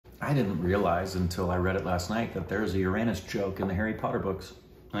I didn't realize until I read it last night that there's a Uranus joke in the Harry Potter books.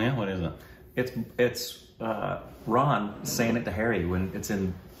 Oh yeah, what is it? It's Ron saying it to Harry when it's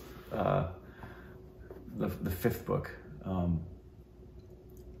in the 5th book,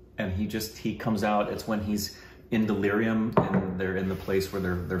 and he comes out. It's when he's in delirium and they're in the place where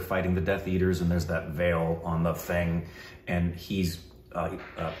they're fighting the Death Eaters, and there's that veil on the thing, and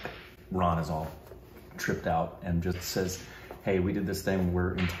Ron is all tripped out and just says, "Hey, we did this thing.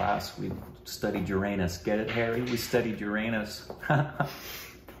 We're in class. We studied Uranus. Get it, Harry? We studied Uranus."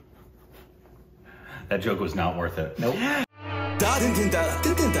 That joke was not worth it. Nope.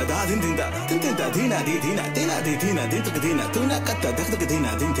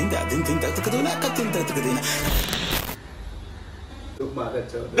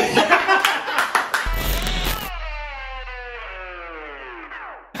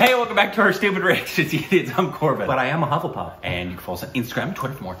 Hey, welcome back to our stupid reactions. I'm Corbin. But I am a Hufflepuff. And you can follow us on Instagram and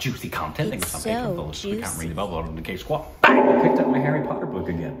Twitter for more juicy content. It's Thank you so juicy. We can't read the bubble out of the case squat. I picked up my Harry Potter book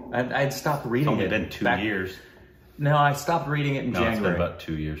again. I'd stopped reading it. It's only been 2 years. No, I stopped reading it in January. It's been about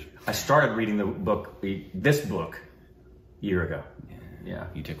 2 years. I started reading this book, a year ago. Yeah,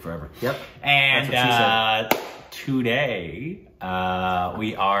 you took forever. Yep. And today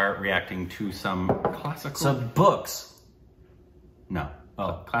we are reacting to some classical... books. No.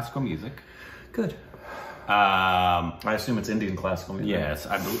 Classical music. Good. I assume it's Indian classical music. Yes,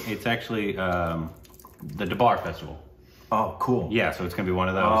 I believe it's actually the Darbar Festival. Oh, cool. Yeah, so it's going to be one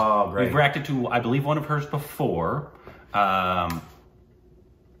of those. Oh, great. We've reacted to, I believe, one of hers before.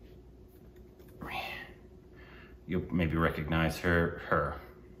 You'll maybe recognize her.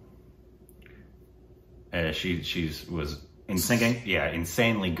 She was singing. Yeah,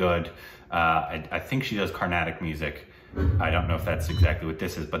 insanely good. I think she does Carnatic music. I don't know if that's exactly what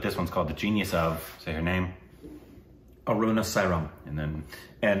this is, but this one's called The Genius of, say her name. Aruna Sairam.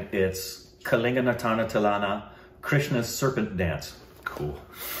 And it's Kalinga, Nartana, Tillana, Krishna's Serpent dance. Cool.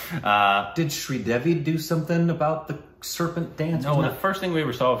 Did Sridevi do something about the serpent dance? No, the first thing we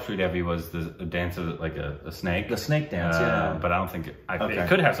ever saw of Sridevi was the dance of like a snake. The snake dance, yeah. But I don't think, it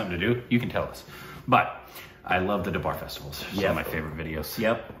could have something to do. You can tell us. But I love the Darbar festivals. It's one of my favorite videos.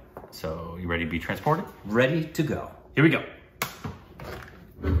 Yep. So you ready to be transported? Ready to go. Here we go.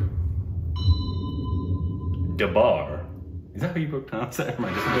 Darbar. Is that how you pronounce it? Am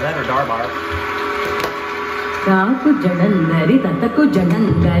I just that or Darbar? Kaku janandari tataku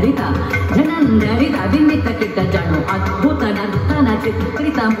janandari ta janandari ta dimita kita jano adbhuta nartana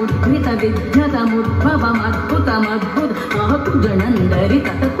chitrita mudbhita vidyata mudbhavam adbhuta madbhut kaku janandari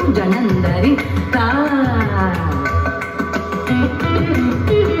tataku janandari ta.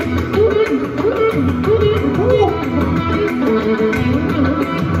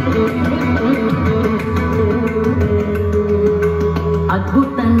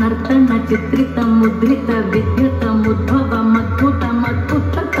 Adbhuta nartana chitrita mudrita vidyata mudbhavam adbhuta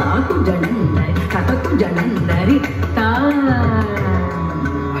madbhuta kaku janandari ta.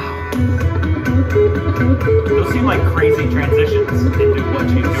 Those seem like crazy transitions into what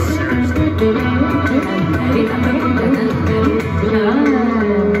she's doing.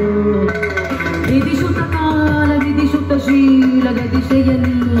 Vidishuta kala vidishuta shila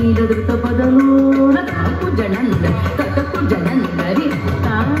gadishayani ladrita padalola kaku janandari tataku janandari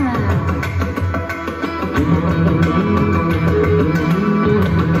ta.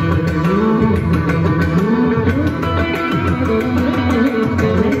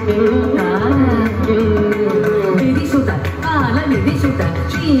 Vidishuta kala vidishuta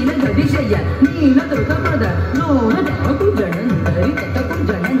shila gadishayani ladrita padalola kaku janandari tataku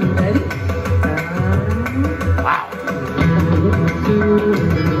janandari. Wow.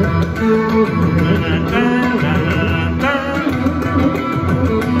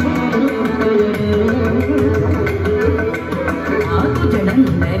 Aku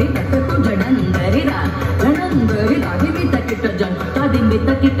janandari tataku janandari ra janandari ra dimita kita jan ta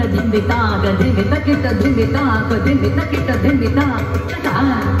dimita kita dimita ga dimita kita dimita ga dimita kita dimita ta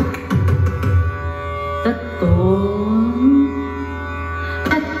tatto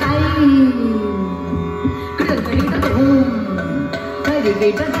atai kudari tatto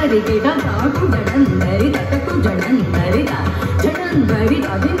kari kita aku janandari tataku janandari ra janandari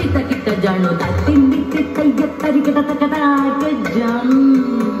ra dimita kita jano ta dimita tayatari kita takata jam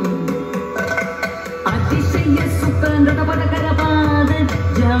atishaya sukandra padakara pada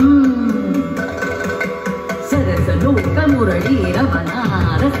jam sarasa loka murali ravana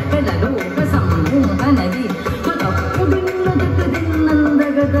sakala loka sammohanadi patappu dinna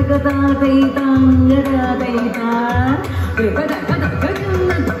gada taitangara taita kada kada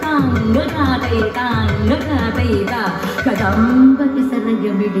kadinna tangara taita kadambati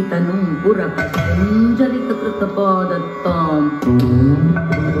saraya midi Tanum Purapatanjalita Pratapadattam.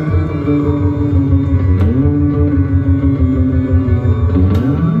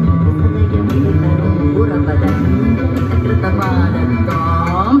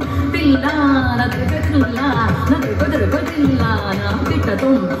 Tillana, Tillana, Tillana,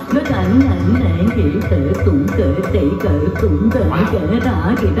 Titatum, the Tangan, Tum, Tum,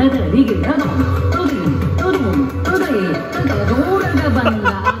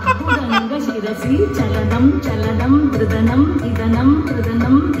 Shirasi, Chalanam, Chalanam, Tridanam, Idanam,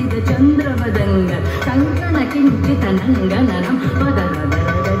 Tridanam, Ida Chandravadanga, Tankana Kinchitananganam,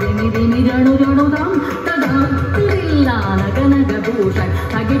 Padadini Janudam, Tada, Tillana, Ganagabusha,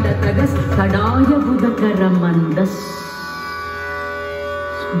 Tagida Tagas, Tadaya Budakaramandas.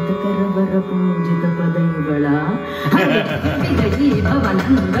 Karavara Pujita Padayvala, Vidayi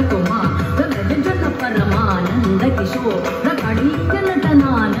Bhavananda Kumar, the Vajana Paramananda Kisho, the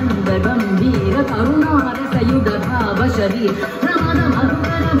Kadikanatananda Gambira, Aruna Sairam, Shari, Ramana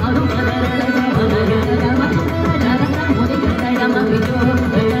Marukara Marukara,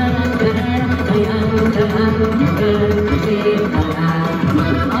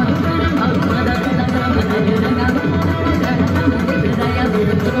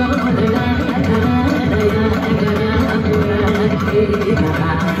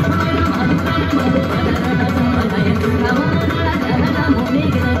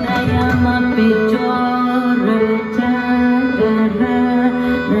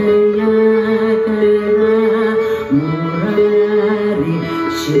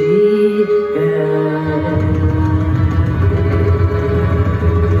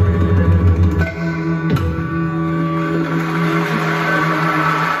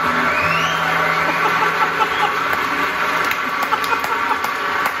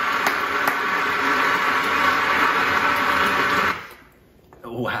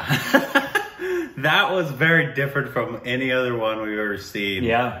 That was very different from any other one we've ever seen.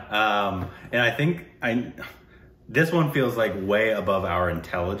 Yeah. And I think this one feels like way above our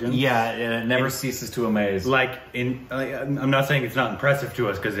intelligence. Yeah, and it never ceases to amaze. Like I'm not saying it's not impressive to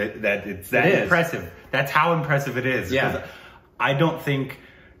us because it's that impressive. That's how impressive it is. Yeah. I don't think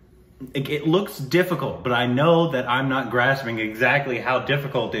it looks difficult, but I know that I'm not grasping exactly how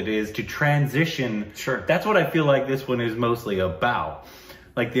difficult it is to transition. Sure. That's what I feel like this one is mostly about.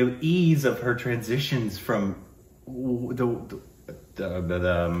 Like the ease of her transitions from the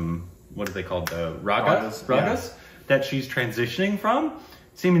what are they called, the ragas Yeah. that she's transitioning from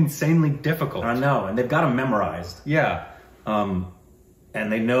seem insanely difficult. I know, and they've got them memorized. Yeah. And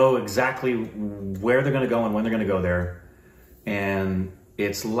they know exactly where they're going to go and when they're going to go there. And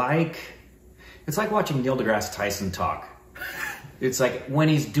it's like watching Neil deGrasse Tyson talk. It's like when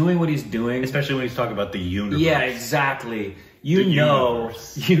he's doing what he's doing, Especially when he's talking about the universe. yeah, exactly. You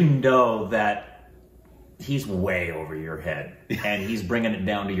know that he's way over your head and he's bringing it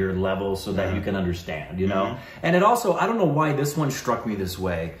down to your level so that you can understand, you know? And it also, I don't know why this one struck me this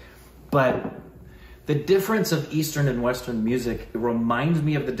way, but the difference of Eastern and Western music, it reminds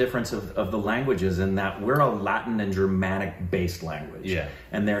me of the difference of the languages in that we're a Latin and Germanic based language. Yeah.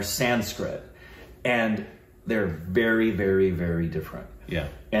 And they're Sanskrit. And they're very, very, very different. Yeah.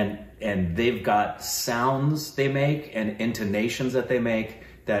 And they've got sounds they make and intonations that they make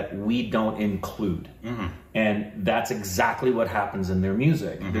that we don't include. And that's exactly what happens in their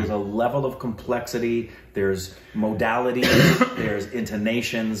music. There's a level of complexity, there's modalities, there's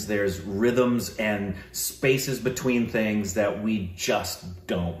intonations, there's rhythms and spaces between things that we just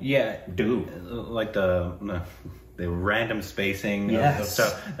don't do. Like the random spacing. Yes.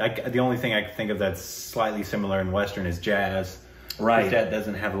 So the only thing I can think of that's slightly similar in Western is jazz. Right. That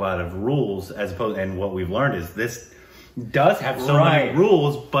doesn't have a lot of rules as opposed, and what we've learned is this does have so many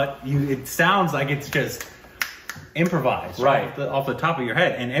rules, but it sounds like it's just improvised off the top of your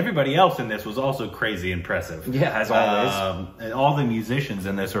head. And everybody else in this was also crazy impressive. Yeah, as always. And all the musicians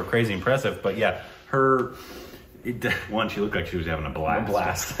in this were crazy impressive. But yeah, she looked like she was having a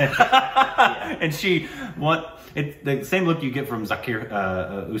blast. And the same look you get from Ustaji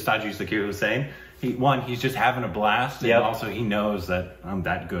Zakir Hussain. He's just having a blast, and also he knows that I'm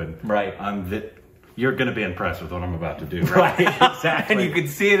that good. Right. You're going to be impressed with what I'm about to do. Right, exactly. And you can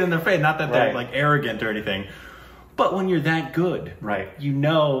see it in their face. Not that they're like arrogant or anything, but when you're that good, you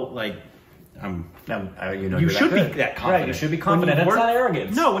know, like you should be that confident. Right, you should be confident. It's not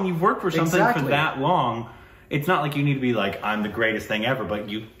arrogance. No, when you've worked for something for that long, it's not like you need to be like, I'm the greatest thing ever, but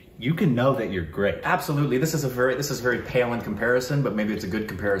you can know that you're great. Absolutely. This is very pale in comparison, but maybe it's a good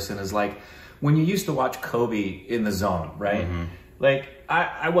comparison. Is like when you used to watch Kobe in the Zone, right? Like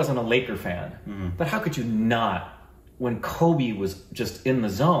I wasn't a Laker fan, but how could you not when Kobe was just in the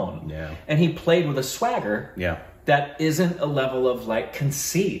zone. Yeah. And he played with a swagger. Yeah. That isn't a level of like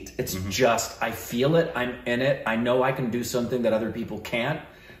conceit. It's just, I feel it, I'm in it, I know I can do something that other people can't.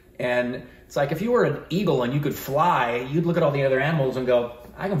 And it's like if you were an eagle and you could fly, you'd look at all the other animals and go,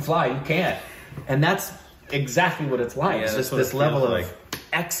 I can fly, you can't. And that's exactly what it's like. Yeah, it's just this level of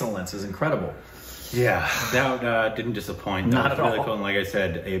excellence is incredible. Yeah, that didn't disappoint. Not at really all. Cool. And like I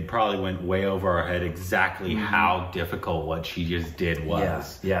said, it probably went way over our head exactly how difficult what she just did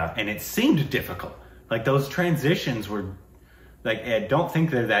was. Yeah. And it seemed difficult. Like those transitions were, like, I don't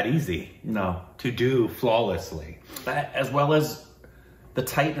think they're that easy. No. To do flawlessly. As well as the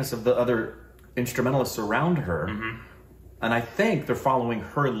tightness of the other instrumentalists around her. And I think they're following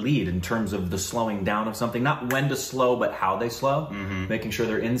her lead in terms of the slowing down of something. Not when to slow, but how they slow. Making sure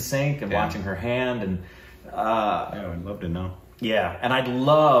they're in sync and watching her hand. And yeah, I'd love to know. Yeah, and I'd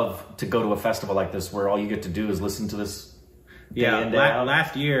love to go to a festival like this where all you get to do is listen to this.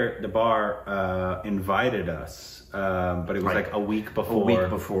 Last year, the bar invited us, but it was like a week before.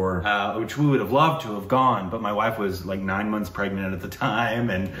 Which we would have loved to have gone, but my wife was like 9 months pregnant at the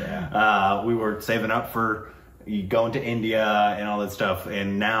time, and we were saving up for going to India and all that stuff,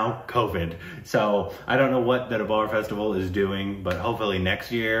 and now COVID. So I don't know what the Darbar Festival is doing, but hopefully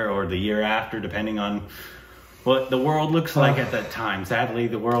next year or the year after, depending on what the world looks like at that time. Sadly,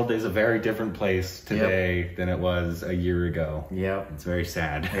 the world is a very different place today than it was a year ago. Yep. It's very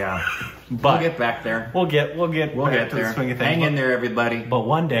sad. Yeah. But we'll get back there. We'll get back to there. the swing of things. Hang in there, everybody. But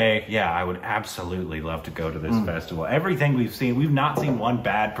one day, I would absolutely love to go to this festival. Everything we've seen, we've not seen one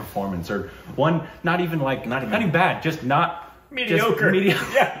bad performance or one, not even bad, just not mediocre.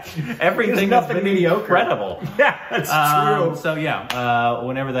 Yeah, everything has been mediocre. Incredible. Yeah, that's true. So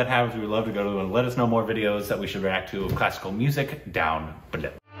whenever that happens, we would love to go to one. Let us know more videos that we should react to of classical music down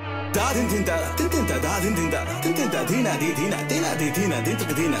below.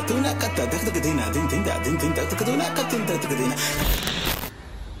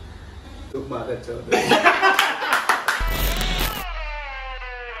 Tuk